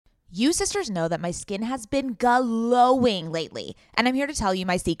You sisters know that my skin has been glowing lately, and I'm here to tell you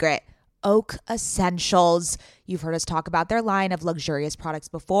my secret. Oak Essentials. You've heard us talk about their line of luxurious products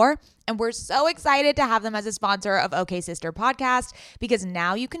before, and we're so excited to have them as a sponsor of OK Sister Podcast because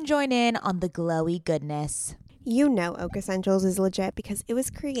now you can join in on the glowy goodness. You know Oak Essentials is legit because it was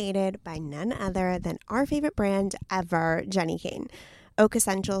created by none other than our favorite brand ever, Jenni Kayne. Oak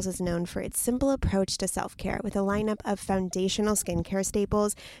Essentials is known for its simple approach to self-care with a lineup of foundational skincare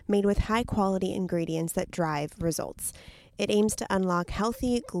staples made with high-quality ingredients that drive results. It aims to unlock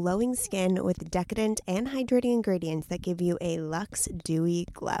healthy, glowing skin with decadent and hydrating ingredients that give you a luxe, dewy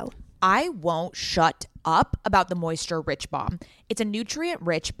glow. I won't shut up about the Moisture Rich Balm. It's a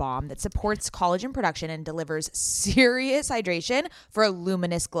nutrient-rich balm that supports collagen production and delivers serious hydration for a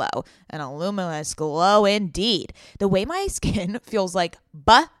luminous glow. And a luminous glow indeed. The way my skin feels like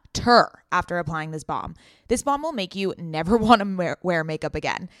butter after applying this balm. This balm will make you never want to wear makeup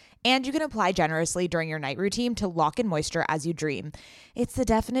again. And you can apply generously during your night routine to lock in moisture as you dream. It's the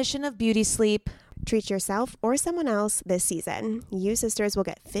definition of beauty sleep. Treat yourself or someone else this season. You sisters will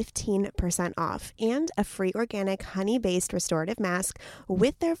get 15% off and a free organic honey-based restorative mask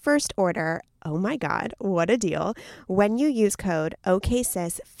with their first order. Oh my God, what a deal. When you use code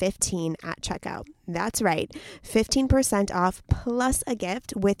OKSIS15 at checkout. That's right, 15% off plus a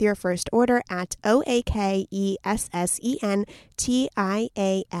gift with your first order at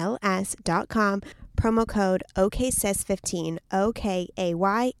OAKESSENTIALS.com. Promo code OKSIS15,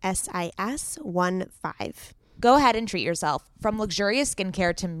 OKAYSIS15. Go ahead and treat yourself. From luxurious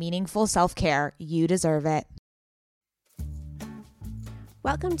skincare to meaningful self-care, you deserve it.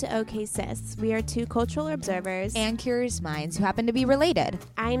 Welcome to OK Sis. We are two cultural observers And curious minds who happen to be related.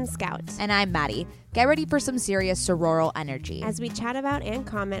 I'm Scout. And I'm Maddie. Get ready for some serious sororal energy. As we chat about and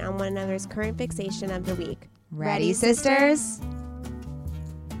comment on one another's current fixation of the week. Ready, sisters?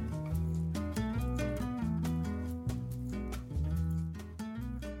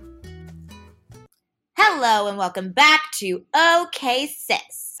 Hello and welcome back to OK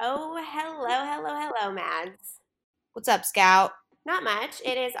Sis. Oh, hello, Mads. What's up, Scout? Not much.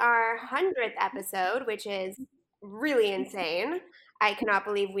 It is our 100th episode, which is really insane. I cannot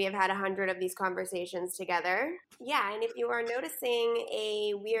believe we have had 100 of these conversations together. Yeah, and if you are noticing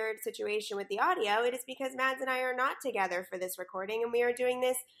a weird situation with the audio, it is because Mads and I are not together for this recording, and we are doing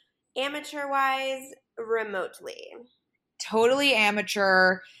this amateur-wise remotely. Totally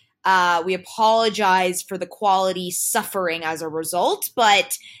amateur. We apologize for the quality suffering as a result,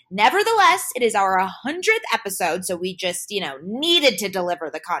 but nevertheless, it is our 100th episode, so we just, needed to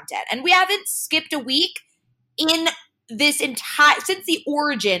deliver the content. And we haven't skipped a week in this since the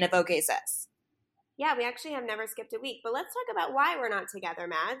origin of OK Sis. Yeah, we actually have never skipped a week, but let's talk about why we're not together,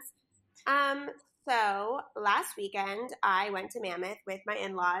 Mads. So last weekend, I went to Mammoth with my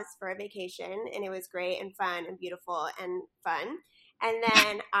in-laws for a vacation, and it was great and fun and beautiful and fun. And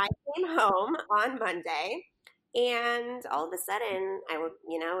then I came home on Monday, and all of a sudden,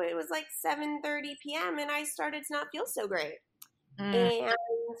 it was like 7:30 p.m., and I started to not feel so great. And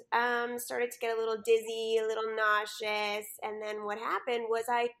started to get a little dizzy, a little nauseous, and then what happened was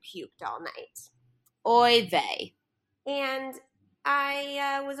I puked all night. Oy vey. And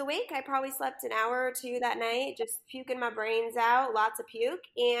I was awake. I probably slept an hour or two that night, just puking my brains out, lots of puke,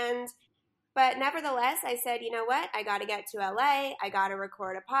 But nevertheless, I said, you know what? I got to get to LA. I got to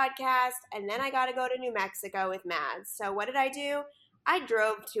record a podcast. And then I got to go to New Mexico with Mads. So what did I do? I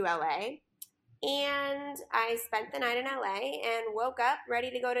drove to LA. And I spent the night in LA and woke up ready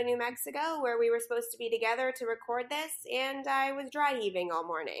to go to New Mexico where we were supposed to be together to record this. And I was dry heaving all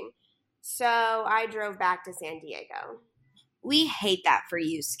morning. So I drove back to San Diego. We hate that for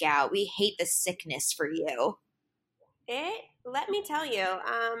you, Scout. We hate the sickness for you. Let me tell you,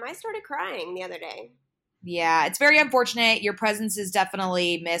 I started crying the other day. Yeah, it's very unfortunate. Your presence is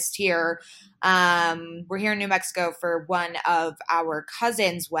definitely missed here. We're here in New Mexico for one of our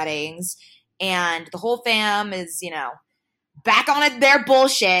cousins' weddings, and the whole fam is, back on their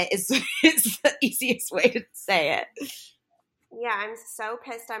bullshit is the easiest way to say it. Yeah, I'm so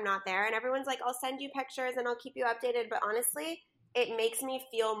pissed I'm not there. And everyone's like, I'll send you pictures and I'll keep you updated. But honestly, it makes me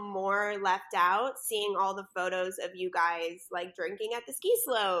feel more left out seeing all the photos of you guys like drinking at the ski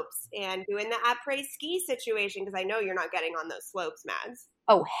slopes and doing the après ski situation because I know you're not getting on those slopes, Mads.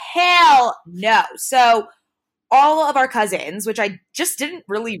 Oh, hell no. So all of our cousins, which I just didn't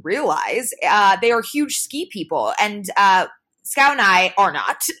really realize, they are huge ski people. And Scout and I are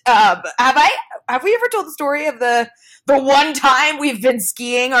not. Have we ever told the story of the one time we've been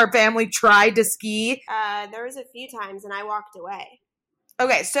skiing, our family tried to ski? There was a few times and I walked away.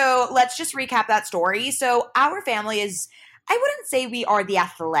 Okay, so let's just recap that story. So our family is I wouldn't say we are the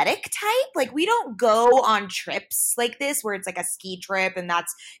athletic type. Like, we don't go on trips like this where it's like a ski trip and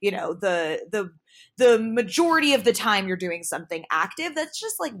that's, the majority of the time you're doing something active. That's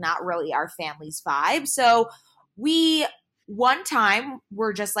just like not really our family's vibe. So we one time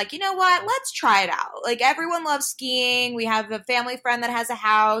we're just like, you know what, let's try it out. Like, everyone loves skiing. We have a family friend that has a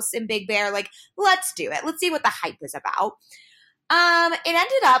house in Big Bear. Like, let's do it. Let's see what the hype is about. It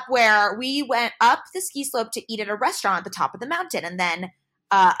ended up where we went up the ski slope to eat at a restaurant at the top of the mountain. And then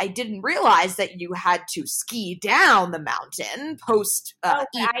I didn't realize that you had to ski down the mountain post. I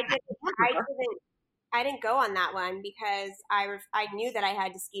didn't go on that one because I knew that I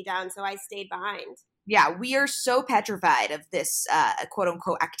had to ski down, so I stayed behind. Yeah, we are so petrified of this quote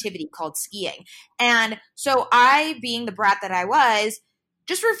unquote activity called skiing. And so I, being the brat that I was,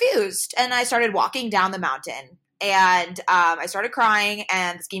 just refused. And I started walking down the mountain. And I started crying,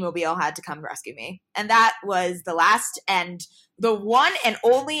 and the ski mobile had to come rescue me. And that was the last and the one and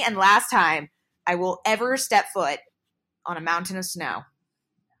only and last time I will ever step foot on a mountain of snow.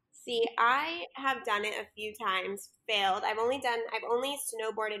 See, I have done it a few times, failed. I've only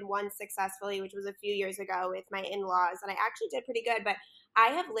snowboarded once successfully, which was a few years ago with my in-laws, and I actually did pretty good. But I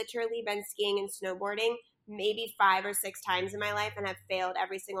have literally been skiing and snowboarding maybe 5 or 6 times in my life and have failed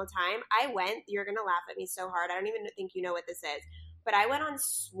every single time. You're going to laugh at me so hard. I don't even think you know what this is. But I went on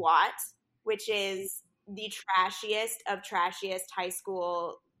SWAT, which is the trashiest of trashiest high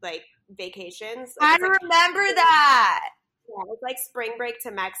school, like, vacations. I remember that. Yeah, it was like spring break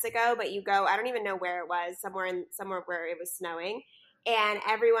to Mexico, but you go, I don't even know where it was, somewhere where it was snowing. And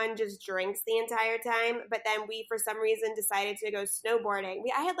everyone just drinks the entire time. But then we, for some reason, decided to go snowboarding.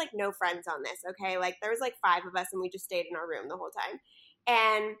 I had, like, no friends on this, okay? Like, there was, like, 5 of us, and we just stayed in our room the whole time.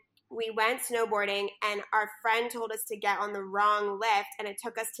 And we went snowboarding, and our friend told us to get on the wrong lift, and it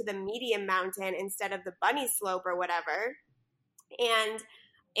took us to the medium mountain instead of the bunny slope or whatever. And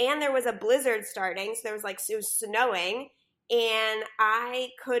there was a blizzard starting, so it was snowing. And I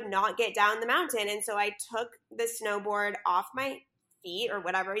could not get down the mountain. And so I took the snowboard off my feet or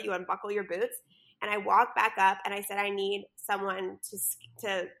whatever, you unbuckle your boots, and I walked back up and I said, I need someone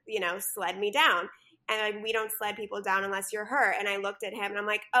to sled me down. And like, we don't sled people down unless you're hurt. And I looked at him and I'm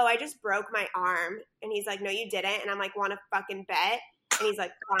like, oh, I just broke my arm. And he's like, no, you didn't. And I'm like, want to fucking bet? And he's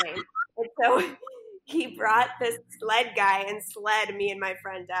like, fine. And so he brought this sled guy and sled me and my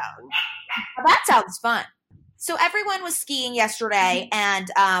friend down. Well, that sounds fun. So everyone was skiing yesterday, and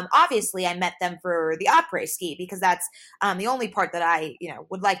obviously I met them for the après-ski because that's the only part that I,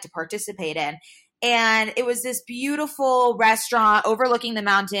 would like to participate in. And it was this beautiful restaurant overlooking the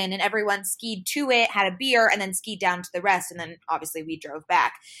mountain, and everyone skied to it, had a beer, and then skied down to the rest. And then obviously we drove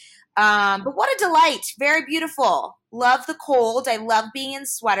back. But what a delight. Very beautiful. Love the cold. I love being in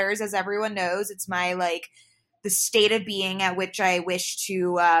sweaters, as everyone knows. It's my, the state of being at which I wish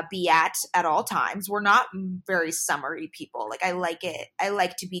to be at all times. We're not very summery people. Like, I like it. I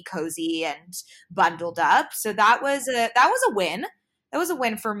like to be cozy and bundled up. So that was a win. That was a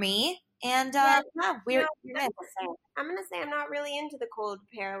win for me. And I'm gonna say I'm not really into the cold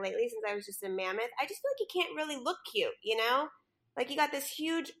pair lately since I was just in Mammoth. I just feel like you can't really look cute, Like, you got this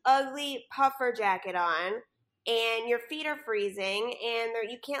huge, ugly puffer jacket on, and your feet are freezing, and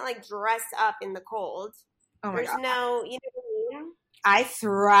you can't, like, dress up in the cold. Oh my There's God. no, you know what I mean? I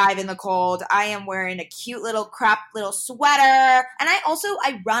thrive in the cold. I am wearing a cute little sweater. And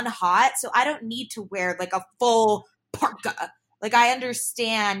I run hot, so I don't need to wear like a full parka. Like, I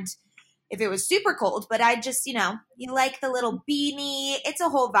understand if it was super cold, but I just, you like the little beanie. It's a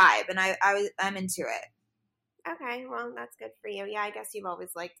whole vibe, and I'm into it. Okay, well, that's good for you. Yeah, I guess you've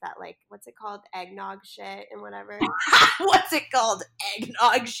always liked that, like, what's it called? Eggnog shit and whatever. What's it called?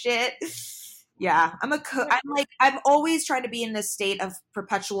 Eggnog shit. Yeah, I'm always trying to be in this state of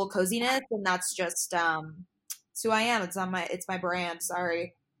perpetual coziness, and that's just it's who I am. It's my brand.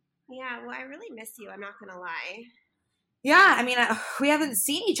 Sorry. Yeah, well, I really miss you. I'm not gonna lie. Yeah, I mean, we haven't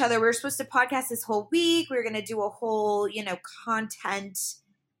seen each other. We were supposed to podcast this whole week. We were gonna do a whole, content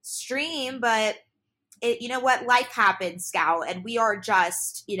stream, but you know what? Life happens, Scout, and we are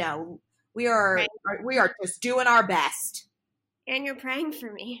just, we are just doing our best. And you're praying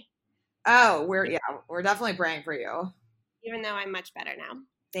for me. Oh, we're definitely praying for you. Even though I'm much better now.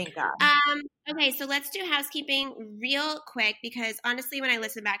 Thank God. Okay, so let's do housekeeping real quick because honestly, when I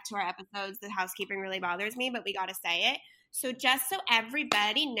listen back to our episodes, the housekeeping really bothers me, but we got to say it. So just so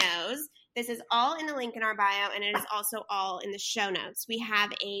everybody knows, this is all in the link in our bio, and it is also all in the show notes. We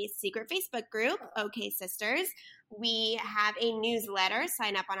have a secret Facebook group, OK Sisters. We have a newsletter.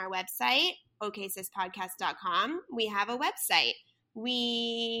 Sign up on our website, OKSisPodcast.com. We have a website,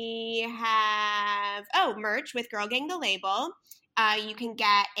 We have, merch with Girl Gang the Label. You can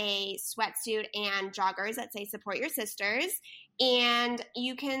get a sweatsuit and joggers that say support your sisters. And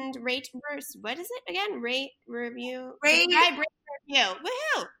you can rate, what is it again? Rate, review, subscribe, rate, review.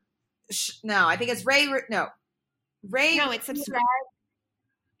 Woohoo! No, I think it's Ray. No, it's subscribe.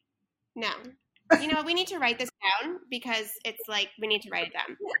 No. You know, we need to write this down because it's like we need to write it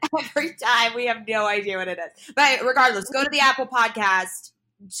down. Every time we have no idea what it is. But regardless, go to the Apple Podcast,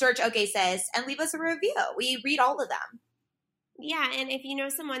 search OK Sis, and leave us a review. We read all of them. Yeah, and if you know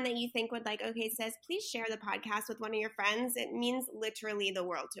someone that you think would like OK Sis, please share the podcast with one of your friends. It means literally the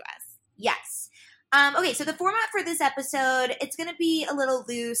world to us. Yes. Okay, so the format for this episode, it's going to be a little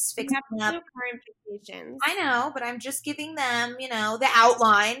loose, fixing up. Current fixations. I know, but I'm just giving them, the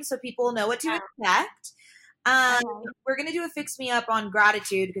outline so people know what to expect. We're going to do a fix me up on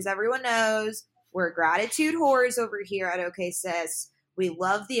gratitude because everyone knows we're gratitude whores over here at OK Sis. We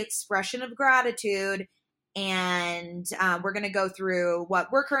love the expression of gratitude, and we're going to go through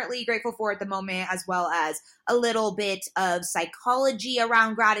what we're currently grateful for at the moment, as well as a little bit of psychology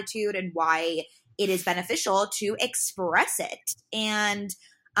around gratitude and why it is beneficial to express it. And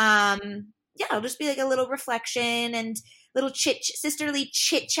it'll just be like a little reflection and little sisterly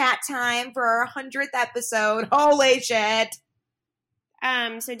chit chat time for our 100th episode. Holy shit.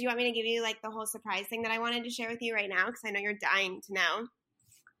 So do you want me to give you like the whole surprise thing that I wanted to share with you right now? Because I know you're dying to know.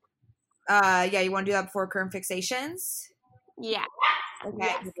 You want to do that before current fixations? Yeah. Okay.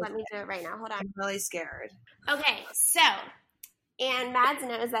 Yes, let me do it right now. Hold on. I'm really scared. Okay, so, and Mads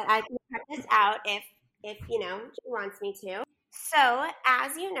knows that I can cut this out if she wants me to. So,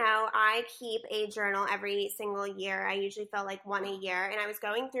 as you know, I keep a journal every single year. I usually fill like one a year. And I was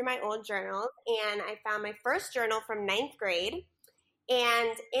going through my old journals and I found my first journal from 9th grade.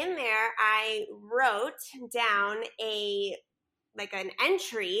 And in there, I wrote down an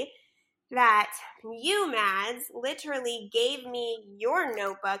entry that you, Mads, literally gave me your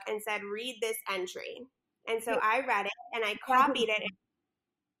notebook and said, read this entry. And so I read it and I copied it.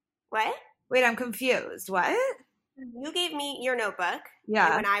 What? Wait, I'm confused. What? You gave me your notebook when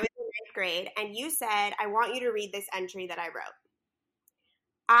I was in 9th grade, and you said, I want you to read this entry that I wrote.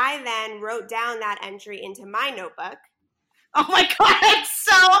 I then wrote down that entry into my notebook. Oh my God, I'm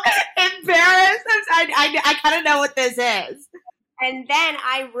so embarrassed. I kind of know what this is. And then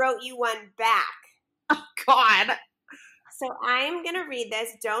I wrote you one back. Oh God. So I'm going to read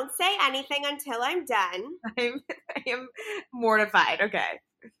this. Don't say anything until I'm done. I am mortified. Okay.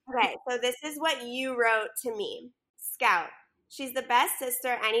 Okay, so this is what you wrote to me. Scout, she's the best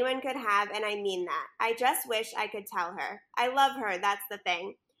sister anyone could have, and I mean that. I just wish I could tell her. I love her, that's the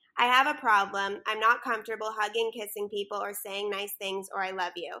thing. I have a problem. I'm not comfortable hugging, kissing people, or saying nice things, or I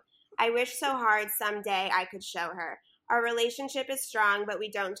love you. I wish so hard someday I could show her. Our relationship is strong, but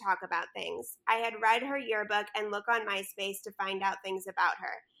we don't talk about things. I had read her yearbook and look on MySpace to find out things about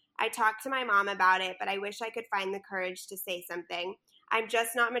her. I talked to my mom about it, but I wish I could find the courage to say something. I'm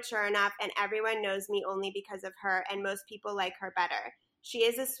just not mature enough, and everyone knows me only because of her, and most people like her better. She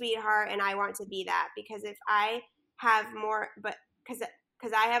is a sweetheart, and I want to be that, because I have more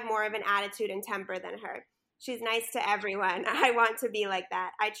of an attitude and temper than her. She's nice to everyone. I want to be like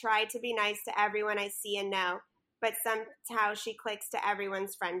that. I try to be nice to everyone I see and know, but somehow she clicks to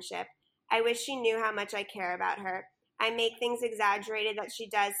everyone's friendship. I wish she knew how much I care about her. I make things exaggerated that she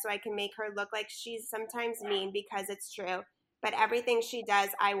does so I can make her look like she's sometimes mean because it's true. But everything she does,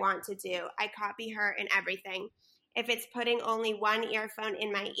 I want to do. I copy her in everything. If it's putting only one earphone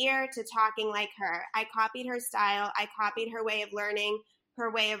in my ear to talking like her, I copied her style. I copied her way of learning,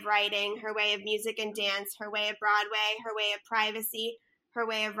 her way of writing, her way of music and dance, her way of Broadway, her way of privacy, her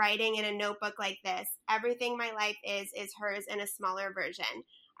way of writing in a notebook like this. Everything my life is hers in a smaller version.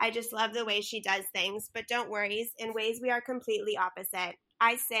 I just love the way she does things, but don't worry, in ways we are completely opposite.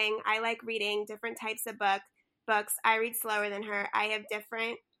 I sing, I like reading different types of books. I read slower than her. I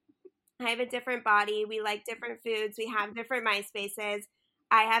have a different body. We like different foods. We have different MySpaces.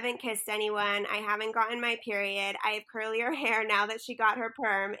 I haven't kissed anyone. I haven't gotten my period. I have curlier hair now that she got her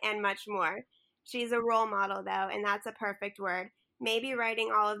perm, and much more. She's a role model, though, and that's a perfect word. Maybe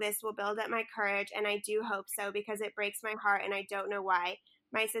writing all of this will build up my courage, and I do hope so because it breaks my heart and I don't know why.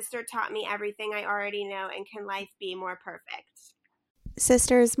 My sister taught me everything I already know, and can life be more perfect?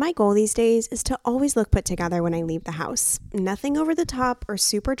 Sisters, my goal these days is to always look put together when I leave the house. Nothing over the top or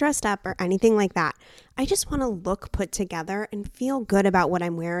super dressed up or anything like that. I just want to look put together and feel good about what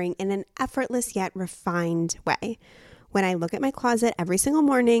I'm wearing in an effortless yet refined way. When I look at my closet every single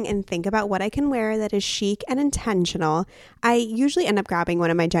morning and think about what I can wear that is chic and intentional, I usually end up grabbing one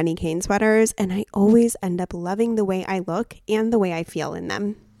of my Jenni Kayne sweaters, and I always end up loving the way I look and the way I feel in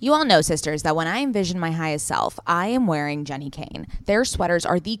them. You all know, sisters, that when I envision my highest self, I am wearing Jenni Kayne. Their sweaters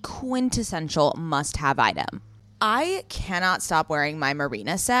are the quintessential must-have item. I cannot stop wearing my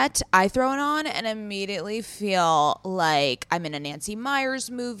Marina set. I throw it on and immediately feel like I'm in a Nancy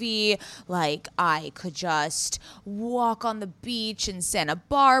Meyers movie, like I could just walk on the beach in Santa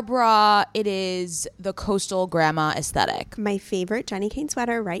Barbara. It is the coastal grandma aesthetic. My favorite Jenni Kayne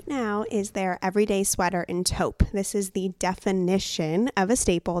sweater right now is their everyday sweater in taupe. This is the definition of a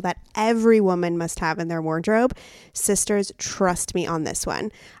staple that every woman must have in their wardrobe. Sisters, trust me on this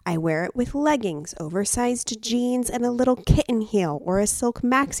one. I wear it with leggings, oversized jeans, and a little kitten heel or a silk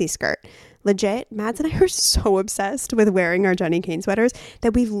maxi skirt. Legit, Mads and I are so obsessed with wearing our Jenni Kayne sweaters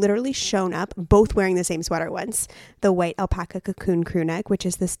that we've literally shown up both wearing the same sweater once. The white alpaca cocoon crew neck, which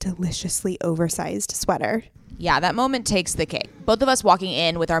is this deliciously oversized sweater. Yeah, that moment takes the cake. Both of us walking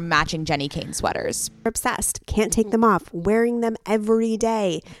in with our matching Jenni Kayne sweaters. We're obsessed. Can't take them off. Wearing them every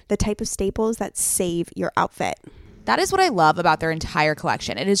day. The type of staples that save your outfit. That is what I love about their entire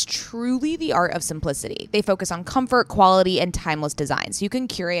collection. It is truly the art of simplicity. They focus on comfort, quality, and timeless designs. You can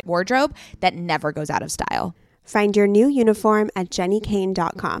curate a wardrobe that never goes out of style. Find your new uniform at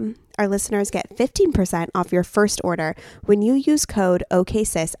jennikayne.com. Our listeners get 15% off your first order when you use code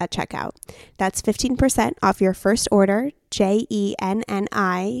OKSIS at checkout. That's 15% off your first order,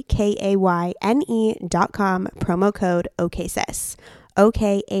 JENNIKAYNE.com, promo code OKSIS.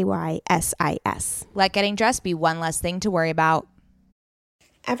 OKAYSIS. Let getting dressed be one less thing to worry about.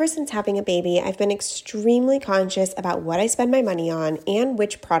 Ever since having a baby, I've been extremely conscious about what I spend my money on and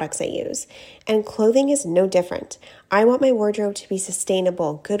which products I use. And clothing is no different. I want my wardrobe to be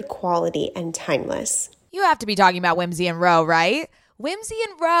sustainable, good quality, and timeless. You have to be talking about Whimsy and Row, right? Whimsy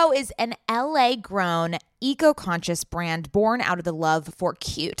and Row is an LA-grown, eco-conscious brand born out of the love for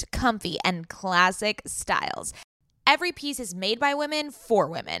cute, comfy, and classic styles. Every piece is made by women for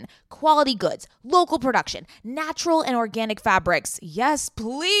women. Quality goods, local production, natural and organic fabrics. Yes,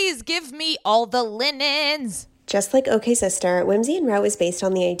 please give me all the linens. Just like OK Sister, Whimsy and Row is based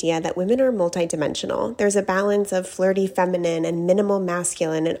on the idea that women are multidimensional. There's a balance of flirty feminine and minimal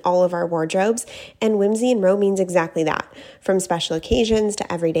masculine in all of our wardrobes, and Whimsy and Row means exactly that. From special occasions to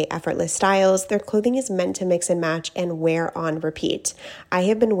everyday effortless styles, their clothing is meant to mix and match and wear on repeat. I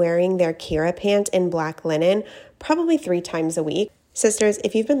have been wearing their Kira pant in black linen probably 3 times a week. Sisters,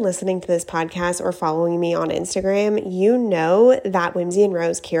 if you've been listening to this podcast or following me on Instagram, you know that Whimsy and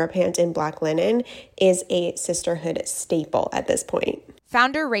Row's Kira pant in black linen is a sisterhood staple at this point.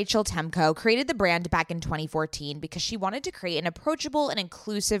 Founder Rachel Temko created the brand back in 2014 because she wanted to create an approachable and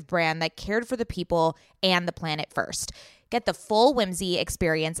inclusive brand that cared for the people and the planet first. Get the full Whimsy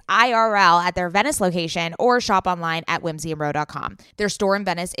experience IRL at their Venice location or shop online at whimsyandrow.com. Their store in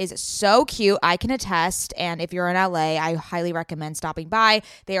Venice is so cute, I can attest, and if you're in LA, I highly recommend stopping by.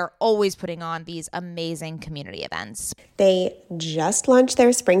 They are always putting on these amazing community events. They just launched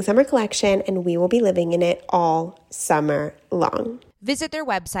their spring-summer collection, and we will be living in it all summer long. Visit their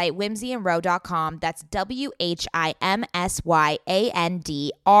website, whimsyandrow.com. That's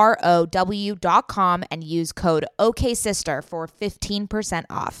WHIMSYANDROW.com and use code OKSister for 15%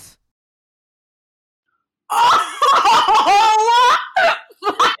 off. Oh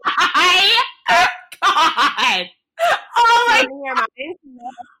my God.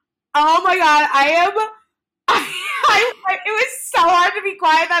 Oh my God. It was so hard to be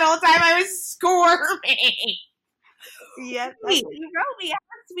quiet that whole time. I was squirming. Yep. You wrote me. How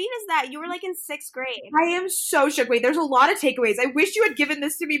sweet is that? You were like in 6th grade. I am so shook. Wait, there's a lot of takeaways. I wish you had given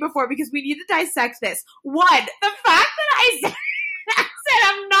this to me before because we need to dissect this. One, the fact that I said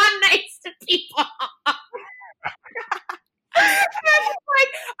I'm not nice to people.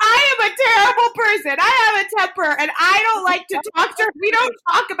 Like, I am a terrible person. I have a temper and I don't like to talk to her. We don't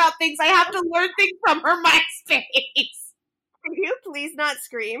talk about things. I have to learn things from her MySpace. Can you please not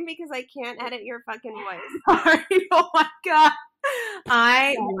scream because I can't edit your fucking voice? Sorry. Oh my God.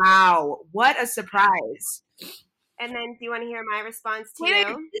 Wow. What a surprise. And then do you want to hear my response to Wait,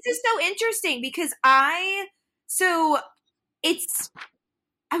 you? this is so interesting because I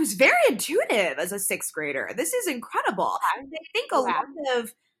was very intuitive as a 6th grader. This is incredible. I think a lot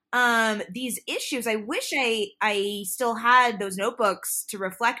of these issues, I wish I still had those notebooks to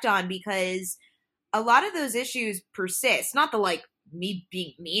reflect on because a lot of those issues persist. Not the like me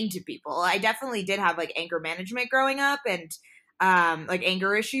being mean to people. I definitely did have like anger management growing up and like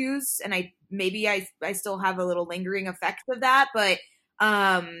anger issues, and I still have a little lingering effect of that, but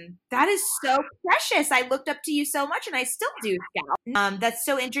That is so precious. I looked up to you so much, and I still do, Scout. That's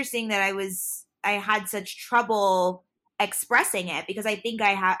so interesting that I had such trouble expressing it, because I think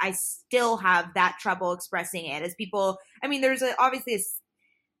I still have that trouble expressing it as people. I mean, there's a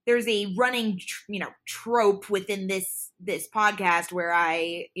running, trope within this podcast where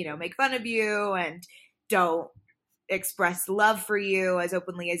I, make fun of you and don't express love for you as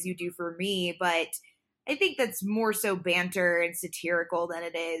openly as you do for me. But I think that's more so banter and satirical than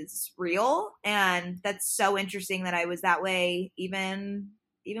it is real. And that's so interesting that I was that way even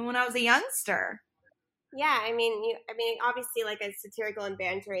when I was a youngster. Yeah, I mean, obviously, like, as satirical and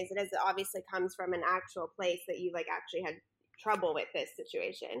bantery as it is, it obviously comes from an actual place that you, like, actually had trouble with this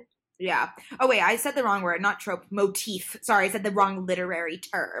situation. Yeah. Oh, wait, I said the wrong word, not trope, motif. Sorry, I said the wrong literary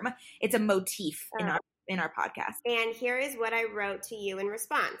term. It's a motif in our podcast. And here is what I wrote to you in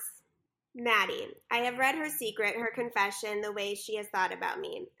response. Maddie, I have read her secret, her confession, the way she has thought about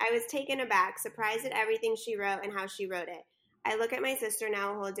me. I was taken aback, surprised at everything she wrote and how she wrote it. I look at my sister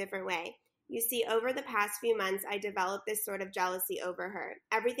now a whole different way. You see, over the past few months, I developed this sort of jealousy over her.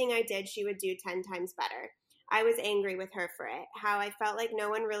 Everything I did, she would do 10 times better. I was angry with her for it, how I felt like no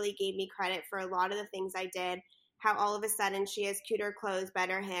one really gave me credit for a lot of the things I did, how all of a sudden she has cuter clothes,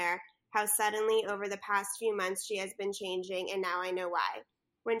 better hair, how suddenly over the past few months she has been changing, and now I know why.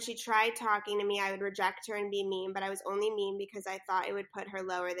 When she tried talking to me, I would reject her and be mean, but I was only mean because I thought it would put her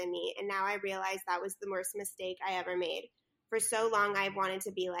lower than me, and now I realize that was the worst mistake I ever made. For so long, I've wanted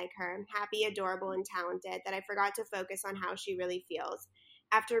to be like her, happy, adorable, and talented, that I forgot to focus on how she really feels.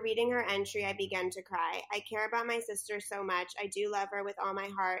 After reading her entry, I began to cry. I care about my sister so much. I do love her with all my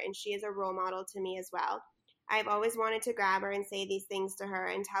heart, and she is a role model to me as well. I've always wanted to grab her and say these things to her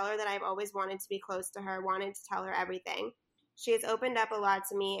and tell her that I've always wanted to be close to her, wanted to tell her everything. She has opened up a lot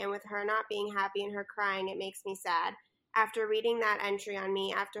to me, and with her not being happy and her crying, it makes me sad. After reading that entry on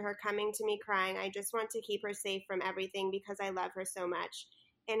me, after her coming to me crying, I just want to keep her safe from everything because I love her so much.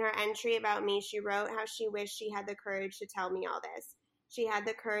 In her entry about me, she wrote how she wished she had the courage to tell me all this. She had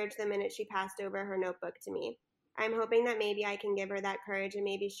the courage the minute she passed over her notebook to me. I'm hoping that maybe I can give her that courage, and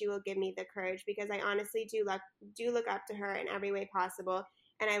maybe she will give me the courage, because I honestly do look up to her in every way possible,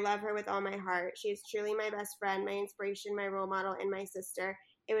 and I love her with all my heart. She is truly my best friend, my inspiration, my role model, and my sister.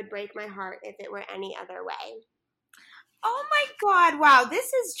 It would break my heart if it were any other way. Oh my God, wow,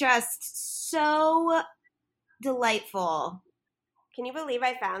 this is just so delightful. Can you believe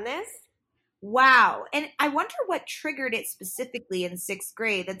I found this? Wow. And I wonder what triggered it specifically in 6th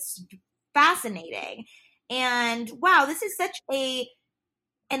grade. That's fascinating. And wow, this is such an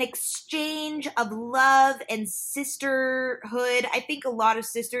exchange of love and sisterhood. I think a lot of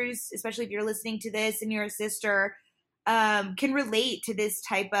sisters, especially if you're listening to this and you're a sister, can relate to this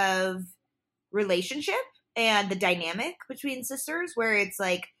type of relationship and the dynamic between sisters, where it's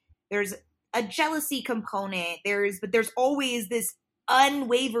like there's a jealousy component, but there's always this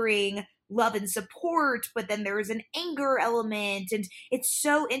unwavering love and support, but then there's an anger element, and it's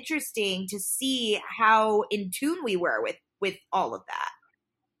so interesting to see how in tune we were with all of that.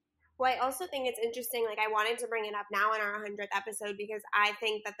 Well, I also think it's interesting, like, I wanted to bring it up now in our 100th episode, because I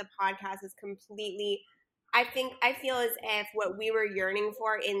think that the podcast is completely, I feel as if what we were yearning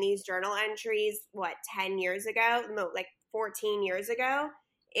for in these journal entries, 10 years ago, no, like 14 years ago,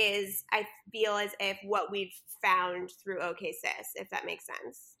 is, I feel as if what we've found through OK Sis, if that makes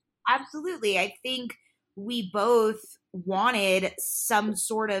sense. Absolutely. I think we both wanted some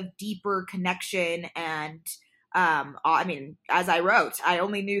sort of deeper connection, and I mean, as I wrote, I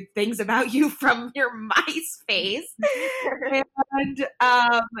only knew things about you from your MySpace. And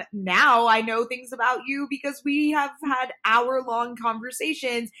now I know things about you because we have had hour-long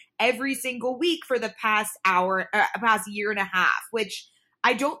conversations every single week for the past year and a half, which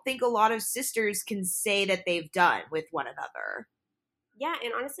I don't think a lot of sisters can say that they've done with one another. Yeah,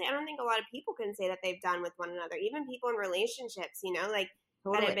 and honestly, I don't think a lot of people can say that they've done with one another. Even people in relationships, like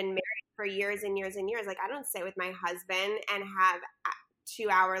Totally. that have been married for years and years and years. Like, I don't sit with my husband and have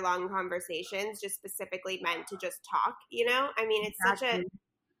 2-hour-long conversations just specifically meant to just talk. I mean, it's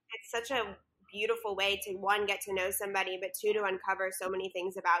such a beautiful way to, one, get to know somebody, but two, to uncover so many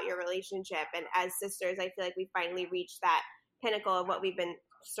things about your relationship. And as sisters, I feel like we finally reached that pinnacle of what we've been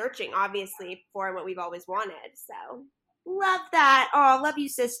searching, obviously, for, and what we've always wanted. So. Love that. Oh, love you,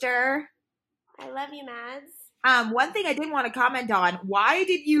 sister. I love you, Mads. One thing I did want to comment on, why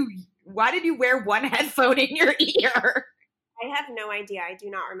did you wear one headphone in your ear? I have no idea. I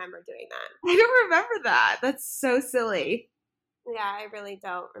do not remember doing that. I don't remember that. That's so silly. Yeah, I really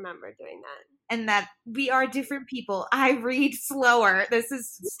don't remember doing that. And that we are different people. I read slower. This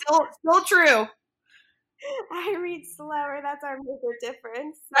is still true. I read slower. That's our major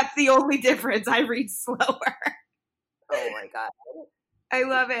difference. That's the only difference. I read slower. Oh my God. I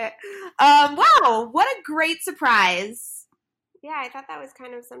love it. Wow, what a great surprise. Yeah, I thought that was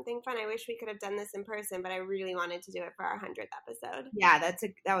kind of something fun. I wish we could have done this in person, but I really wanted to do it for our 100th episode. Yeah,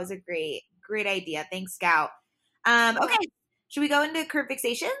 that was a great idea. Thanks, Scout. Okay, should we go into current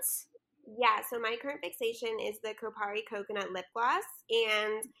fixations? Yeah, so my current fixation is the Kopari Coconut Lip Gloss,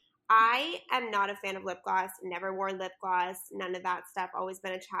 and I am not a fan of lip gloss, never wore lip gloss, none of that stuff, always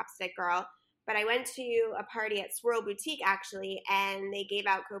been a chapstick girl. But I went to a party at Swirl Boutique, actually, and they gave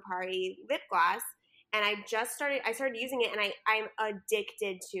out Kopari lip gloss, and I started using it, and I'm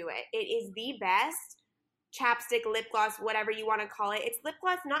addicted to it. It is the best chapstick, lip gloss, whatever you want to call it. It's lip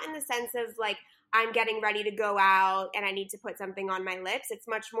gloss not in the sense of like I'm getting ready to go out and I need to put something on my lips. It's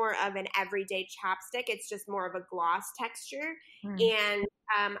much more of an everyday chapstick. It's just more of a gloss texture. And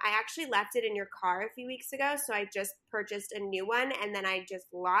I actually left it in your car a few weeks ago, so I just purchased a new one, and then I just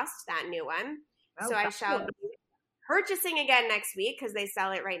lost that new one. So I shall be purchasing again next week because they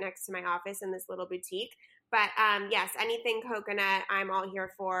sell it right next to my office in this little boutique. But yes, anything coconut, I'm all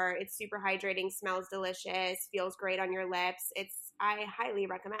here for. It's super hydrating, smells delicious, feels great on your lips. I highly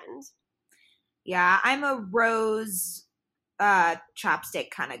recommend. Yeah, I'm a rose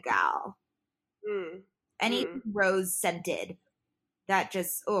chapstick kind of gal. Anything rose scented, that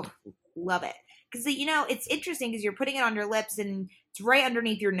just, love it. Because, it's interesting because you're putting it on your lips and it's right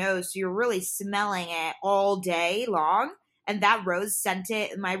underneath your nose, so you're really smelling it all day long. And that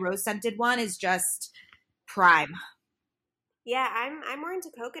my rose scented one is just prime. Yeah, I'm more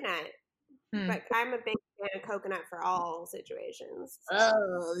into coconut. But I'm a big fan of coconut for all situations. So.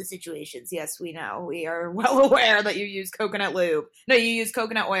 Oh, the situations. Yes, we know. We are well aware that you use coconut lube. No, you use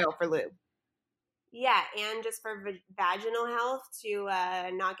coconut oil for lube. Yeah, and just for vaginal health to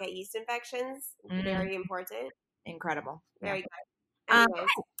not get yeast infections. Very important. Incredible. Very good.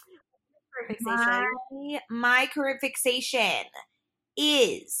 Anyways, my current fixation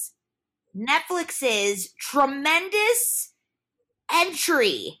is Netflix's tremendous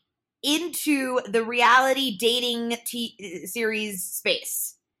entry into the reality dating series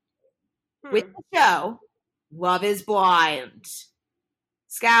space with the show Love is Blind.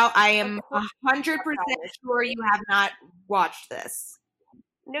 Scout, I am 100% sure you have not watched this.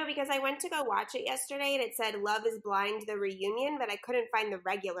 No, because I went to go watch it yesterday and it said Love is Blind, the reunion, but I couldn't find the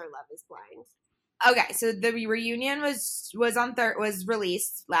regular Love is Blind. Okay, so the reunion was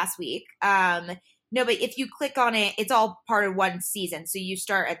released last week. No, but if you click on it, it's all part of one season. So you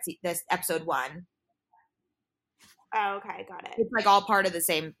start at this episode 1. Oh, okay, got it. It's like all part of the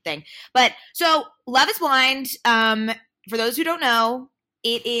same thing. But so Love is Blind, for those who don't know,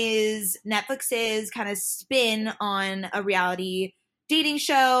 it is Netflix's kind of spin on a reality dating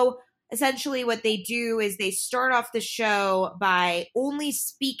show. Essentially what they do is they start off the show by only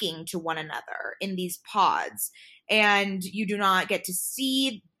speaking to one another in these pods. And you do not get to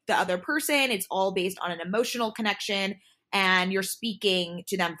see the other person. It's all based on an emotional connection, and you're speaking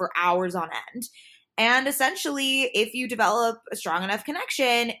to them for hours on end. And essentially, if you develop a strong enough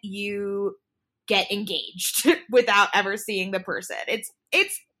connection, you get engaged without ever seeing the person.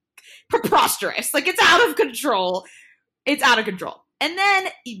 It's preposterous. Like, it's out of control. It's out of control. And then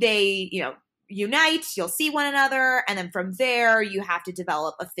they, unite, you'll see one another, and then from there, you have to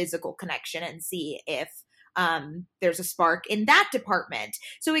develop a physical connection and see if there's a spark in that department.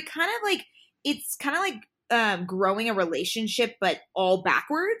 So it's kind of like growing a relationship, but all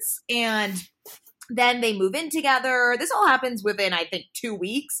backwards. And then they move in together. This all happens within, I think, 2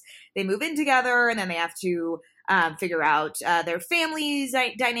 weeks. They move in together, and then they have to figure out their families'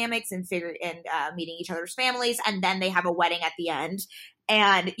 dynamics and meeting each other's families. And then they have a wedding at the end.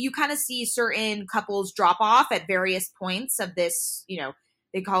 And you kind of see certain couples drop off at various points of this,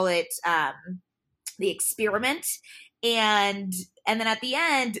 they call it the experiment. And then at the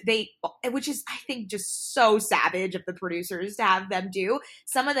end, which is, I think, just so savage of the producers to have them do.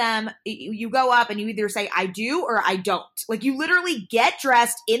 Some of them, you go up and you either say, I do or I don't. Like, you literally get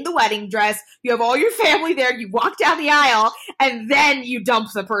dressed in the wedding dress. You have all your family there. You walk down the aisle and then you dump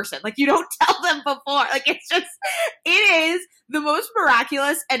the person. Like, you don't tell them before. Like, it is the most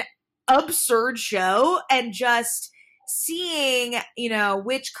miraculous and absurd show. And just seeing,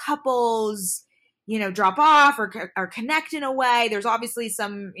 which couples drop off or connect in a way. There's obviously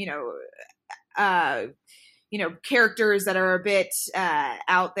some, characters that are a bit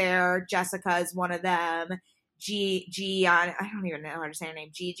out there. Jessica is one of them. I don't even know how to say her name.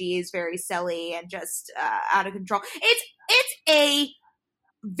 Gigi is very silly and just out of control. It's a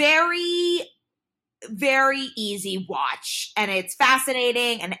very very easy watch, and it's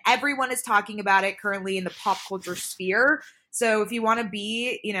fascinating, and everyone is talking about it currently in the pop culture sphere. So if you want to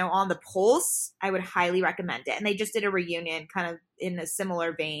be, on the pulse, I would highly recommend it. And they just did a reunion kind of in a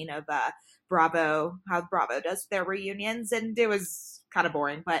similar vein of Bravo, how Bravo does their reunions, and it was kind of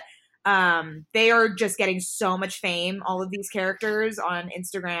boring, but they are just getting so much fame. All of these characters on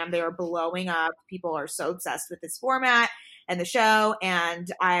Instagram, they are blowing up. People are so obsessed with this format and the show, and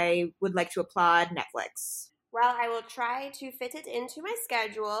I would like to applaud Netflix. Well, I will try to fit it into my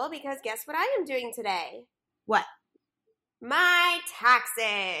schedule, because guess what I am doing today? What? My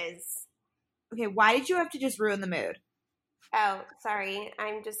taxes. Okay, why did you have to just ruin the mood? Oh, sorry.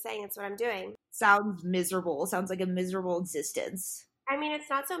 I'm just saying it's what I'm doing. Sounds miserable. Sounds like a miserable existence. I mean, it's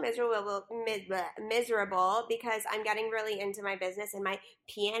not so miserable because I'm getting really into my business and my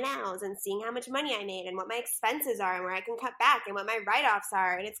P&Ls and seeing how much money I made and what my expenses are and where I can cut back and what my write-offs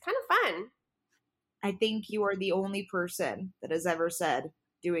are. And it's kind of fun. I think you are the only person that has ever said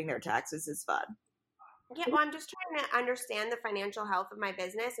doing their taxes is fun. Yeah, well, I'm just trying to understand the financial health of my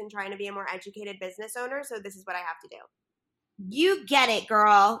business and trying to be a more educated business owner. So this is what I have to do. You get it,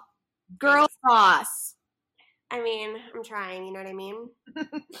 girl. Girl boss. I mean, I'm trying, you know what I mean?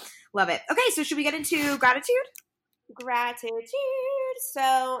 Love it. Okay, so should we get into gratitude? Gratitude.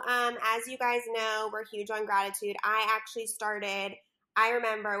 So, as you guys know, we're huge on gratitude. I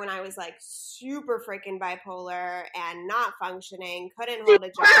remember when I was like super freaking bipolar and not functioning, couldn't hold a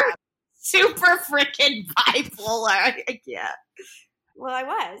job. Super freaking bipolar. I can't. Well, I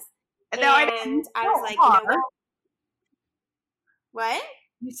was. No, and I was like, you know what? What?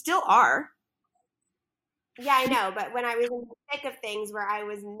 You still are. Yeah, I know. But when I was in the thick of things where I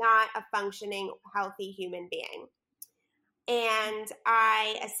was not a functioning, healthy human being. And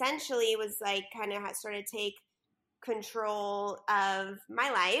I essentially was like kind of started to take control of my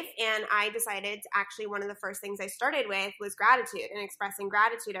life. And I decided actually one of the first things I started with was gratitude and expressing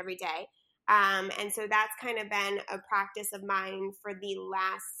gratitude every day. And so that's kind of been a practice of mine for the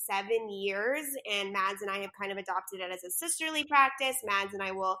last 7 years. And Mads and I have kind of adopted it as a sisterly practice. Mads and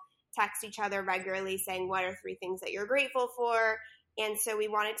I will text each other regularly saying, what are 3 things that you're grateful for? And so we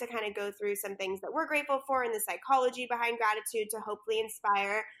wanted to kind of go through some things that we're grateful for and the psychology behind gratitude to hopefully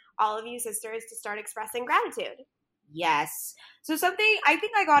inspire all of you sisters to start expressing gratitude. Yes. So something, I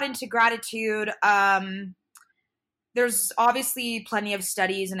think I got into gratitude. There's obviously plenty of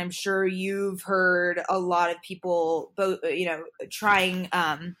studies, and I'm sure you've heard a lot of people, both,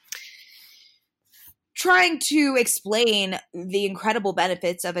 trying to explain the incredible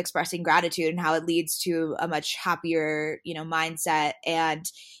benefits of expressing gratitude and how it leads to a much happier, mindset. And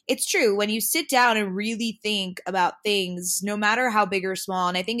it's true, when you sit down and really think about things, no matter how big or small.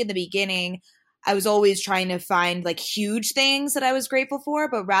 And I think in the beginning, I was always trying to find like huge things that I was grateful for,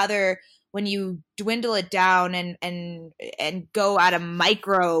 but rather when you dwindle it down and go at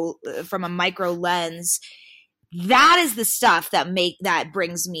from a micro lens, that is the stuff that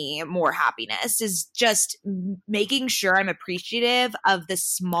brings me more happiness, is just making sure I'm appreciative of the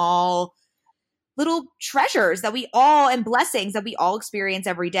small little treasures that and blessings that we all experience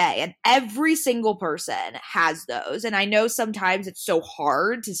every day. And every single person has those. And I know sometimes it's so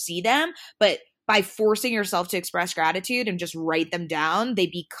hard to see them, but by forcing yourself to express gratitude and just write them down, they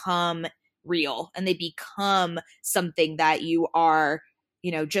become real and they become something that you are,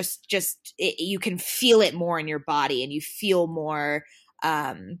 you can feel it more in your body and you feel more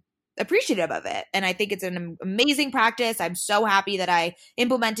appreciative of it. And I think it's an amazing practice. I'm so happy that I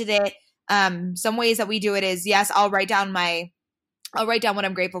implemented it. Some ways that we do it is, yes, I'll write down what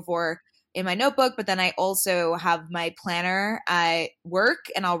I'm grateful for in my notebook, but then I also have my planner at work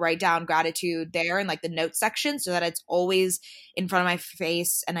and I'll write down gratitude there in like the notes section so that it's always in front of my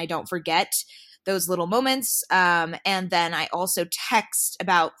face and I don't forget those little moments. And then I also text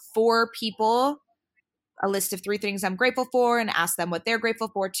about 4 people a list of 3 things I'm grateful for and ask them what they're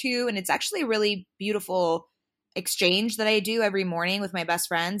grateful for too. And it's actually a really beautiful exchange that I do every morning with my best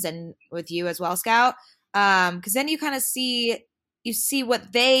friends and with you as well, Scout. Because then you kind of see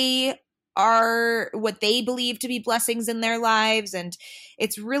what they believe to be blessings in their lives. And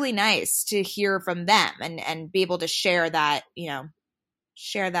it's really nice to hear from them and be able to share that,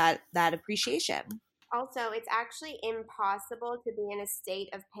 that appreciation. Also, it's actually impossible to be in a state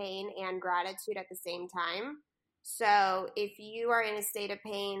of pain and gratitude at the same time. So if you are in a state of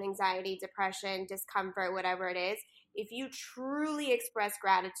pain, anxiety, depression, discomfort, whatever it is, if you truly express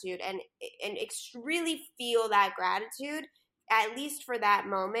gratitude and really feel that gratitude, at least for that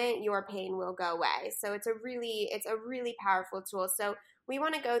moment, your pain will go away. So it's a really powerful tool. So we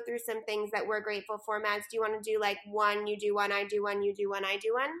want to go through some things that we're grateful for. Mads, do you want to do like one, you do one, I do one, you do one, I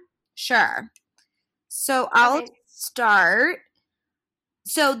do one? Sure. So I'll start.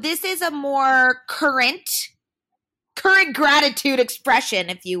 So this is a more current gratitude expression,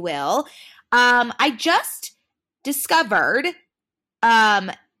 if you will. I just discovered,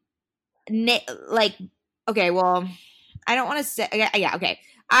 okay, well, I don't want to say, yeah, okay.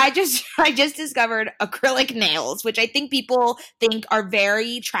 I just discovered acrylic nails, which I think people think are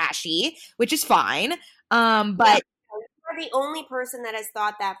very trashy, which is fine. But you're the only person that has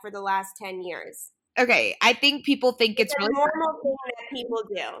thought that for the last 10 years. Okay, I think people think it's really normal thing that people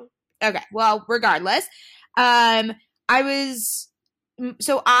do. Okay, well, regardless, I bite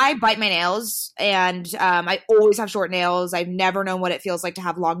my nails, and I always have short nails. I've never known what it feels like to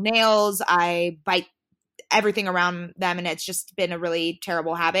have long nails. I bite everything around them, and it's just been a really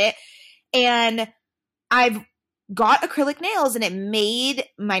terrible habit. And I've got acrylic nails, and it made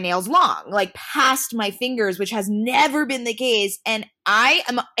my nails long, like past my fingers, which has never been the case. And I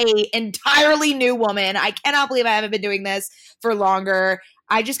am a entirely new woman. I cannot believe I haven't been doing this for longer.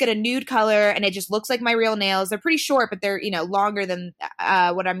 I just get a nude color, and it just looks like my real nails. They're pretty short, but they're, longer than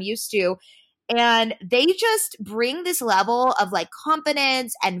what I'm used to. And they just bring this level of like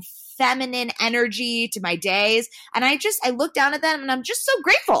confidence and feminine energy to my days. And I look down at them, and I'm just so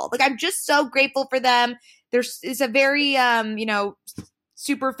grateful. Like, I'm just so grateful for them. It's a very,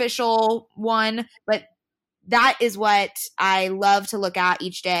 superficial one, but that is what I love to look at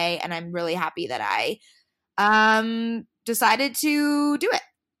each day. And I'm really happy that I decided to do it.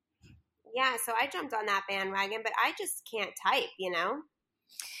 Yeah, so I jumped on that bandwagon, but I just can't type,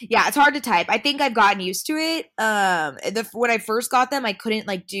 Yeah, it's hard to type. I think I've gotten used to it. When I first got them, I couldn't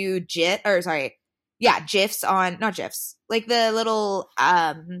do GIFs on, not GIFs, like the little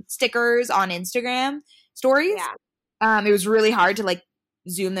stickers on Instagram stories. Yeah. It was really hard to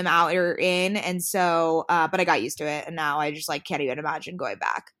zoom them out or in, and so but I got used to it, and now I just can't even imagine going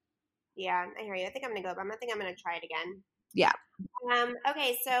back. Yeah, I hear you. I think I'm gonna try it again. Yeah.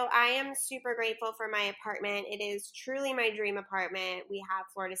 Okay, so I am super grateful for my apartment. It is truly my dream apartment. We have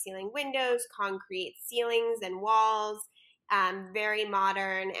floor-to-ceiling windows, concrete ceilings and walls, very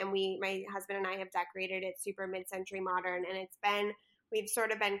modern, and my husband and I have decorated it super mid-century modern, and we've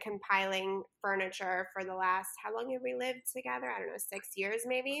sort of been compiling furniture for the last, how long have we lived together? I don't know, 6 years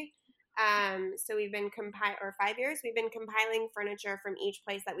maybe. So we've been 5 years. We've been compiling furniture from each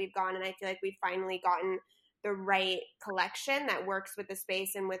place that we've gone, and I feel like we've finally gotten the right collection that works with the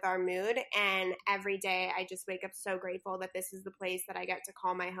space and with our mood. And every day I just wake up so grateful that this is the place that I get to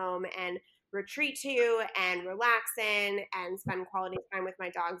call my home and retreat to and relax in and spend quality time with my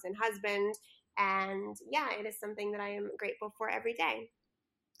dogs and husband. And yeah, it is something that I am grateful for every day.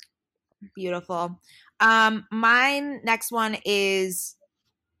 Beautiful. My next one is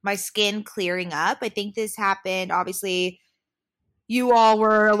my skin clearing up. I think this happened, obviously, you all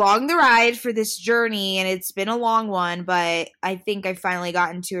were along the ride for this journey, and it's been a long one, but I think I finally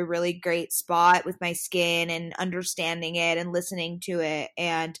gotten to a really great spot with my skin and understanding it and listening to it.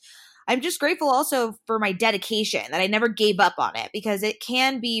 And I'm just grateful also for my dedication, that I never gave up on it, because it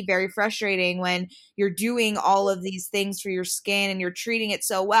can be very frustrating when you're doing all of these things for your skin and you're treating it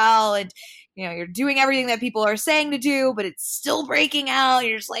so well, and you're doing everything that people are saying to do, but it's still breaking out.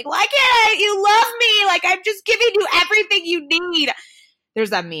 You're just like, why can't you love me? Like, I'm just giving you everything you need.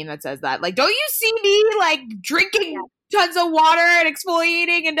 There's that meme that says that. Like, don't you see me drinking tons of water and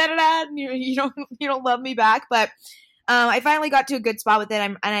exfoliating and da-da-da, and you don't love me back. But I finally got to a good spot with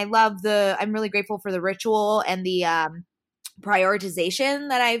it. I'm really grateful for the ritual and the prioritization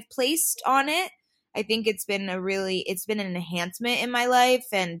that I've placed on it. I think it's been an enhancement in my life,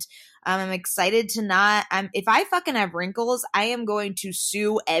 and I'm excited to if I fucking have wrinkles, I am going to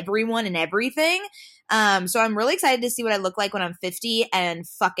sue everyone and everything. So I'm really excited to see what I look like when I'm 50 and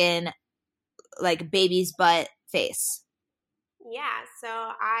fucking baby's butt face. Yeah, so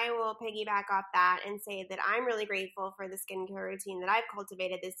I will piggyback off that and say that I'm really grateful for the skincare routine that I've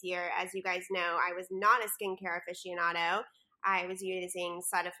cultivated this year. As you guys know, I was not a skincare aficionado. I was using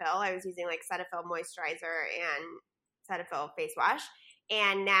Cetaphil. I was using Cetaphil moisturizer and Cetaphil face wash.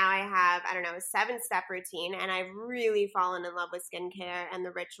 And now I have, a 7-step routine. And I've really fallen in love with skincare and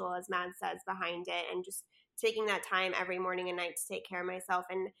the ritual, as Mad says, behind it. And just taking that time every morning and night to take care of myself.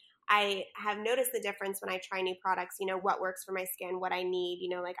 And I have noticed the difference when I try new products, what works for my skin, what I need,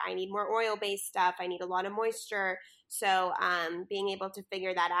 I need more oil-based stuff. I need a lot of moisture. So being able to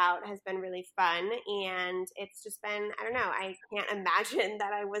figure that out has been really fun. And it's just been, I can't imagine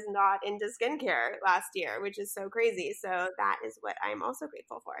that I was not into skincare last year, which is so crazy. So that is what I'm also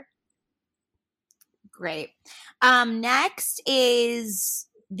grateful for. Great. Next is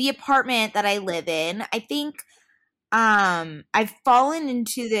the apartment that I live in. I think I've fallen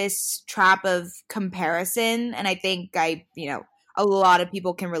into this trap of comparison, and I think a lot of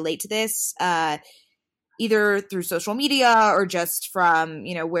people can relate to this, either through social media or just from,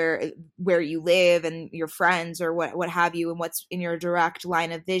 where you live and your friends or what have you, and what's in your direct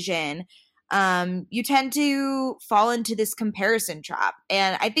line of vision. You tend to fall into this comparison trap.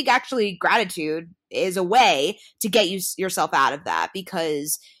 And I think actually gratitude is a way to get yourself out of that,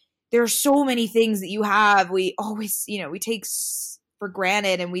 because there are so many things that you have. We always, we take for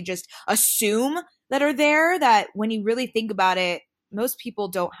granted, and we just assume that are there, that when you really think about it, most people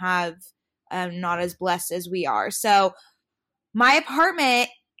don't have, not as blessed as we are. So my apartment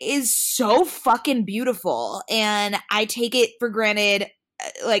is so fucking beautiful, and I take it for granted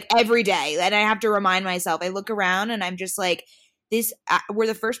like every day. And I have to remind myself. I look around and I'm just like, we're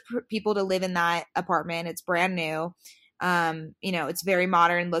the first people to live in that apartment. It's brand new. It's very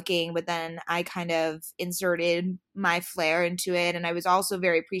modern looking, but then I kind of inserted my flair into it. And I was also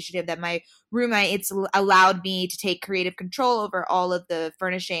very appreciative that my roommates allowed me to take creative control over all of the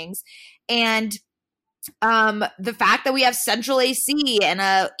furnishings. And the fact that we have central AC and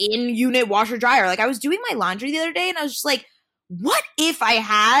a in-unit washer dryer. Like, I was doing my laundry the other day and I was just like, what if I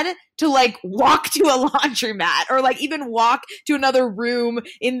had to like walk to a laundromat or like even walk to another room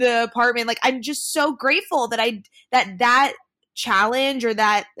in the apartment? Like, I'm just so grateful that that challenge or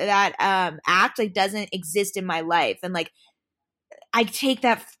that act like doesn't exist in my life. And like, I take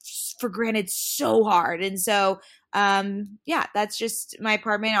that for granted so hard. And so, that's just my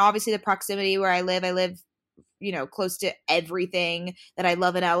apartment. Obviously the proximity where I live, close to everything that I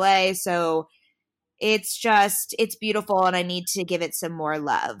love in LA. So it's beautiful, and I need to give it some more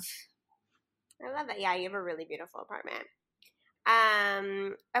love. I love that. Yeah, you have a really beautiful apartment.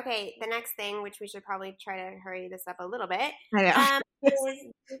 Okay, the next thing, which we should probably try to hurry this up a little bit. I know.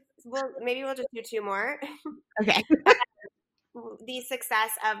 Maybe we'll just do two more. Okay. The success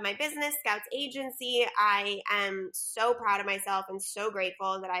of my business, Scouts Agency. I am so proud of myself and so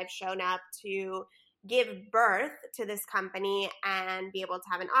grateful that I've shown up to give birth to this company and be able to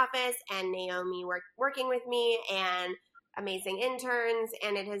have an office, and Naomi working with me, and amazing interns.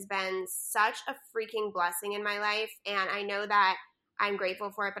 And it has been such a freaking blessing in my life. And I know that I'm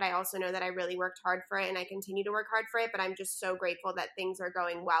grateful for it, but I also know that I really worked hard for it, and I continue to work hard for it. But I'm just so grateful that things are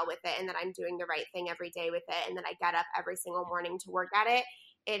going well with it, and that I'm doing the right thing every day with it, and that I get up every single morning to work at it.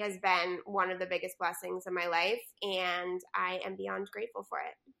 It has been one of the biggest blessings in my life, and I am beyond grateful for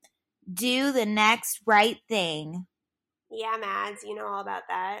it. Do the next right thing. Yeah, Mads, you know all about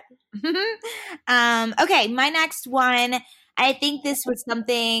that. Okay, my next one, I think this was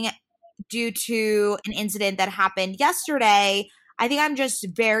something due to an incident that happened yesterday. I think I'm just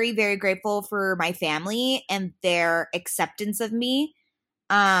very, very grateful for my family and their acceptance of me.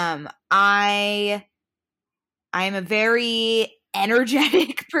 I'm a very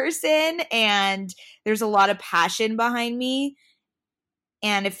energetic person, and there's a lot of passion behind me.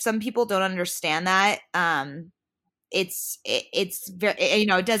 And if some people don't understand that, it's very,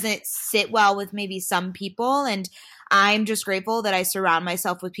 it doesn't sit well with maybe some people. And I'm just grateful that I surround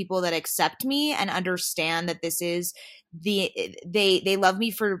myself with people that accept me and understand that this is they love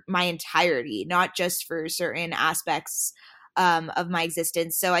me for my entirety, not just for certain aspects of my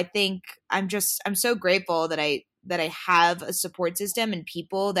existence. So I think I'm so grateful that I have a support system and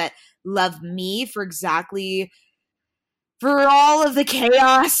people that love me for all of the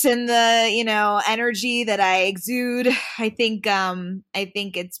chaos and the, energy that I exude. I think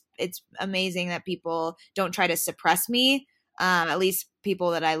it's amazing that people don't try to suppress me, at least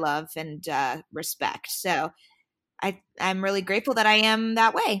people that I love and respect. So I'm really grateful that I am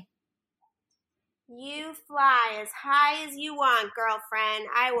that way. You fly as high as you want, girlfriend.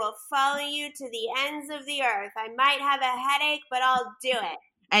 I will follow you to the ends of the earth. I might have a headache, but I'll do it.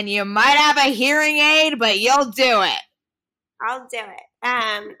 And you might have a hearing aid, but you'll do it. I'll do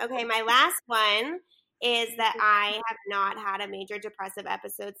it. Okay, my last one is that I have not had a major depressive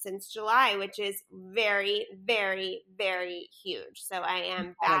episode since July, which is very, very, very huge. So I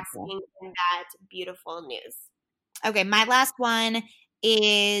am basking in that beautiful news. Okay, my last one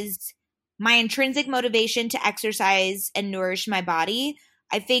is my intrinsic motivation to exercise and nourish my body.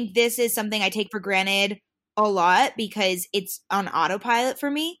 I think this is something I take for granted a lot because it's on autopilot for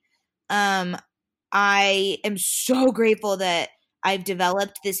me. I am so grateful that I've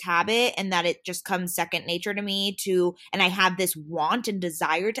developed this habit and that it just comes second nature to me and I have this want and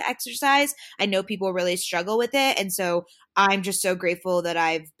desire to exercise. I know people really struggle with it. And so I'm just so grateful that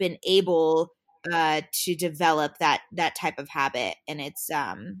I've been able to develop that type of habit. And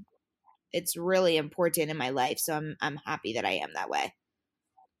it's really important in my life. So I'm happy that I am that way.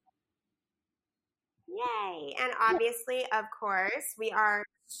 Yay. And obviously, of course, we are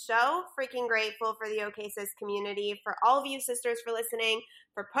so freaking grateful for the OK Sis community, for all of you sisters for listening,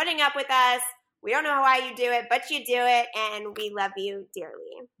 for putting up with us. We don't know why you do it, but you do it, and we love you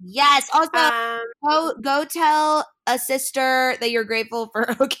dearly. Yes. Also, go tell a sister that you're grateful for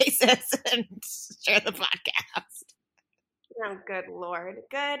OK Sis and share the podcast. Oh, good Lord.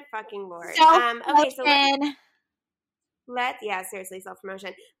 Good fucking Lord. Okay, so seriously,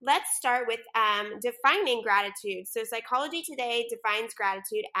 self-promotion. Let's start with defining gratitude. So Psychology Today defines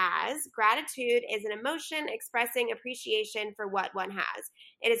gratitude as gratitude is an emotion expressing appreciation for what one has.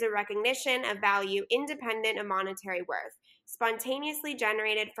 It is a recognition of value independent of monetary worth. Spontaneously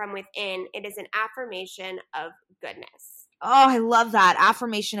generated from within, it is an affirmation of goodness. Oh, I love that.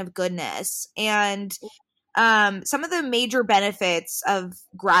 Affirmation of goodness. And some of the major benefits of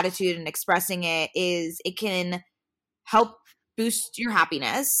gratitude and expressing it is it can help boost your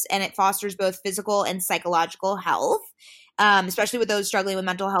happiness, and it fosters both physical and psychological health, especially with those struggling with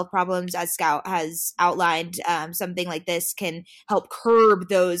mental health problems. As Scout has outlined, something like this can help curb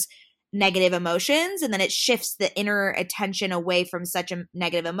those negative emotions, and then it shifts the inner attention away from such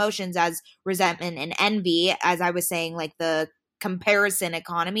negative emotions as resentment and envy. As I was saying, like the comparison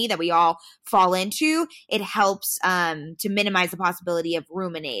economy that we all fall into, it helps to minimize the possibility of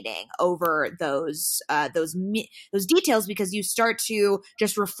ruminating over those details, because you start to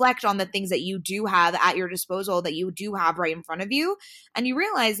just reflect on the things that you do have at your disposal, that you do have right in front of you, and you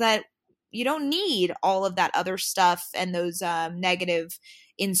realize that you don't need all of that other stuff and those negative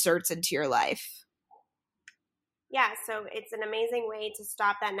inserts into your life. Yeah, so it's an amazing way to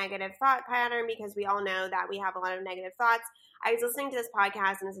stop that negative thought pattern, because we all know that we have a lot of negative thoughts. I was listening to this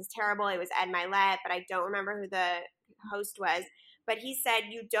podcast, and this is terrible. It was Ed Milet, but I don't remember who the host was. But he said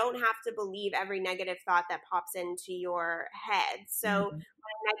you don't have to believe every negative thought that pops into your head. So when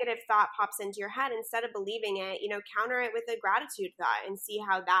a negative thought pops into your head, instead of believing it, counter it with a gratitude thought and see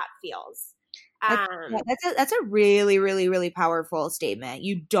how that feels. That's a really, really, really powerful statement.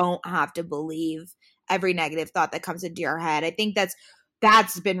 You don't have to believe every negative thought that comes into your head. I think that's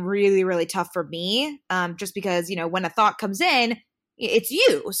been really, really tough for me, just because, when a thought comes in, it's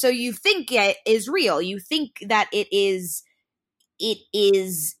you. So you think it is real. You think that it is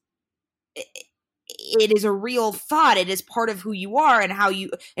a real thought. It is part of who you are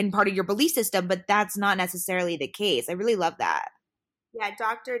and part of your belief system, but that's not necessarily the case. I really love that. Yeah,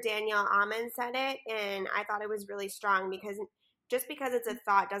 Dr. Danielle Amen said it, and I thought it was really strong, because just because it's a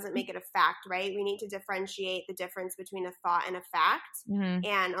thought doesn't make it a fact, right? We need to differentiate the difference between a thought and a fact. Mm-hmm.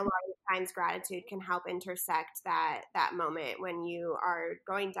 And a lot of times gratitude can help intersect that moment when you are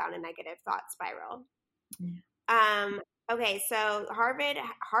going down a negative thought spiral. Mm-hmm. Okay, so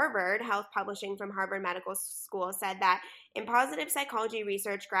Harvard Health Publishing from Harvard Medical School said that in positive psychology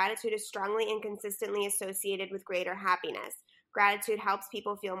research, gratitude is strongly and consistently associated with greater happiness. Gratitude helps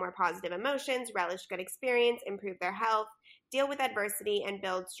people feel more positive emotions, relish good experience, improve their health, deal with adversity, and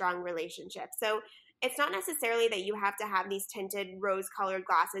build strong relationships. So it's not necessarily that you have to have these tinted rose-colored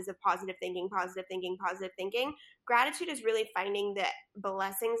glasses of positive thinking, positive thinking, positive thinking. Gratitude is really finding the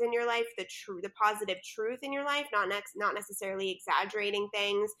blessings in your life, the positive truth in your life, not necessarily exaggerating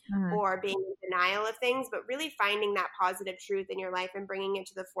things or being in denial of things, but really finding that positive truth in your life and bringing it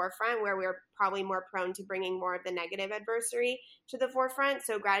to the forefront, where we're probably more prone to bringing more of the negative adversity to the forefront.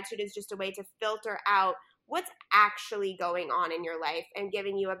 So gratitude is just a way to filter out what's actually going on in your life and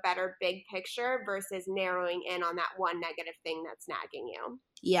giving you a better big picture versus narrowing in on that one negative thing that's nagging you.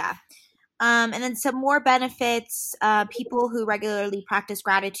 Yeah. And then some more benefits. People who regularly practice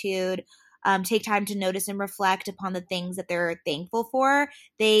gratitude take time to notice and reflect upon the things that they're thankful for.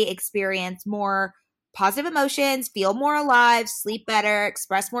 They experience more positive emotions, feel more alive, sleep better,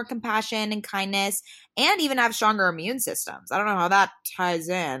 express more compassion and kindness, and even have stronger immune systems. I don't know how that ties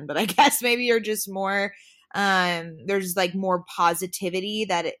in, but I guess maybe you're just more there's like more positivity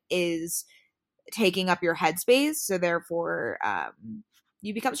that is taking up your headspace, so therefore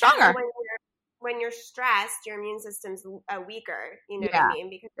you become stronger. When you're stressed, your immune system's weaker, what I mean,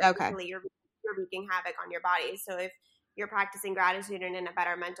 because you're wreaking havoc on your body. So if you're practicing gratitude and in a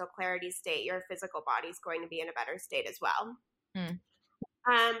better mental clarity state, your physical body's going to be in a better state as well.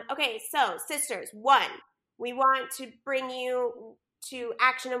 Okay, so sisters, 1, we want to bring you to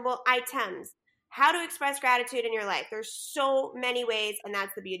actionable items. How to express gratitude in your life. There's so many ways, and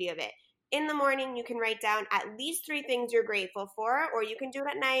that's the beauty of it. In the morning, you can write down at least 3 things you're grateful for, or you can do it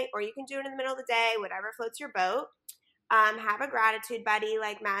at night, or you can do it in the middle of the day, whatever floats your boat. Have a gratitude buddy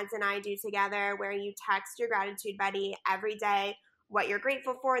like Mads and I do together, where you text your gratitude buddy every day what you're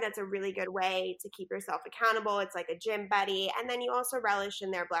grateful for. That's a really good way to keep yourself accountable. It's like a gym buddy. And then you also relish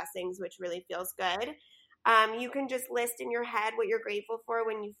in their blessings, which really feels good. You can just list in your head what you're grateful for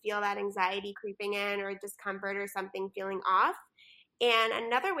when you feel that anxiety creeping in or discomfort or something feeling off. And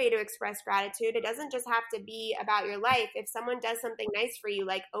another way to express gratitude, it doesn't just have to be about your life. If someone does something nice for you,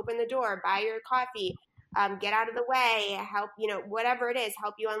 like open the door, buy your coffee, get out of the way, help, whatever it is,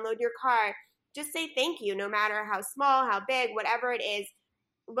 help you unload your car, just say thank you, no matter how small, how big, whatever it is.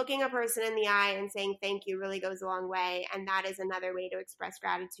 Looking a person in the eye and saying thank you really goes a long way. And that is another way to express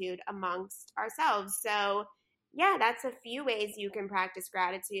gratitude amongst ourselves. So yeah, that's a few ways you can practice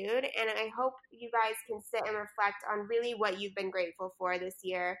gratitude. And I hope you guys can sit and reflect on really what you've been grateful for this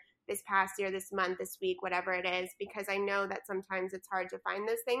year, this past year, this month, this week, whatever it is, because I know that sometimes it's hard to find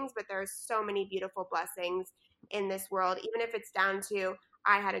those things, but there are so many beautiful blessings in this world, even if it's down to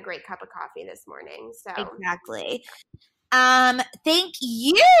I had a great cup of coffee this morning. So exactly. Thank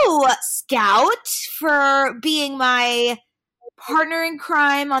you, Scout, for being my partner in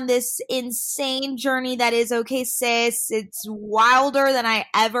crime on this insane journey that is OK Sis. It's wilder than I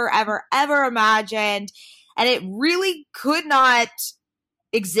ever imagined, and it really could not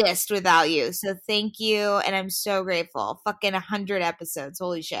exist without you. So thank you, and I'm so grateful. Fucking 100 episodes.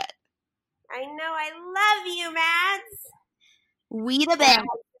 Holy shit. I know. I love you, Mads. We the best.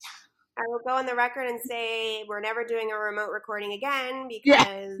 I will go on the record and say we're never doing a remote recording again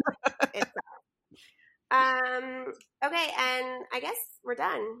because it's okay, and I guess we're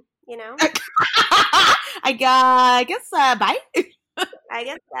done, I guess bye. I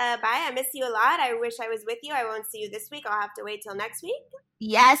guess bye. I miss you a lot. I wish I was with you. I won't see you this week. I'll have to wait till next week.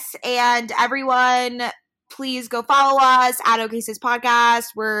 Yes, and everyone, please go follow us at OK Sis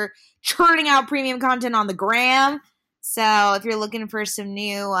Podcast. We're churning out premium content on the gram. So if you're looking for some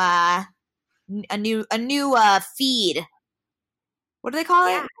new, a new feed, what do they call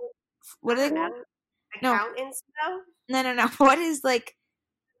it? What do they call it? Accountants? No. What is the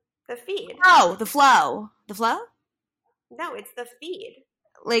feed? Oh, the flow. The flow? No, it's the feed.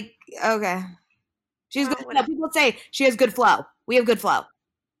 Okay. She's good. No, people say she has good flow. We have good flow.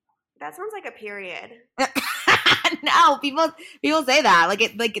 That sounds like a period. No, people say that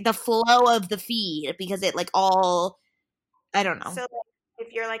like the flow of the feed because it all. I don't know. So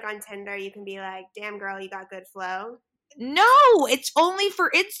if you're on Tinder, you can be like, damn girl, you got good flow. No, it's only for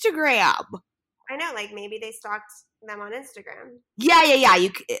Instagram. I know, maybe they stalked them on Instagram. Yeah.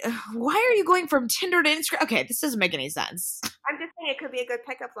 Why are you going from Tinder to Instagram? Okay, this doesn't make any sense. I'm just saying it could be a good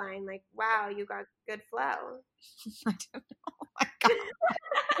pickup line. Wow, you got good flow. I don't know. Oh my God.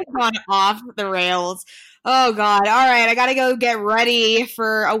 I've gone off the rails. Oh God. All right, I got to go get ready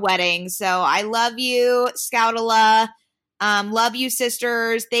for a wedding. So I love you, Scoutala. Love you,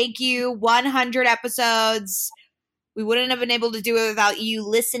 sisters. Thank you. 100 episodes. We wouldn't have been able to do it without you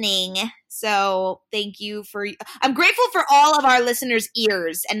listening. So thank you I'm grateful for all of our listeners'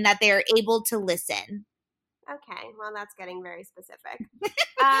 ears and that they are able to listen. Okay. Well, that's getting very specific.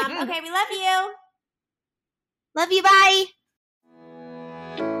 Okay. We love you. Love you. Bye.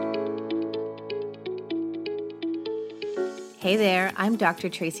 Hey there, I'm Dr.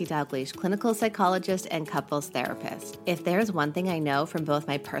 Tracy Dalgleish, clinical psychologist and couples therapist. If there's one thing I know from both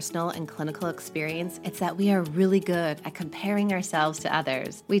my personal and clinical experience, it's that we are really good at comparing ourselves to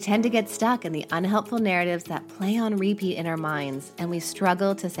others. We tend to get stuck in the unhelpful narratives that play on repeat in our minds, and we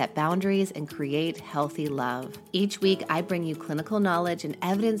struggle to set boundaries and create healthy love. Each week, I bring you clinical knowledge and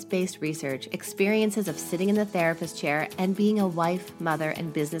evidence-based research, experiences of sitting in the therapist chair, and being a wife, mother,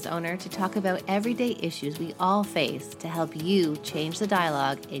 and business owner to talk about everyday issues we all face to help you change the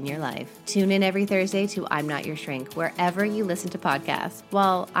dialogue in your life. Tune in every Thursday to I'm Not Your Shrink, wherever you listen to podcasts.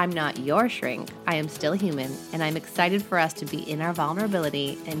 While I'm not your shrink, I am still human, and I'm excited for us to be in our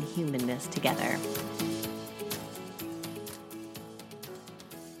vulnerability and humanness together.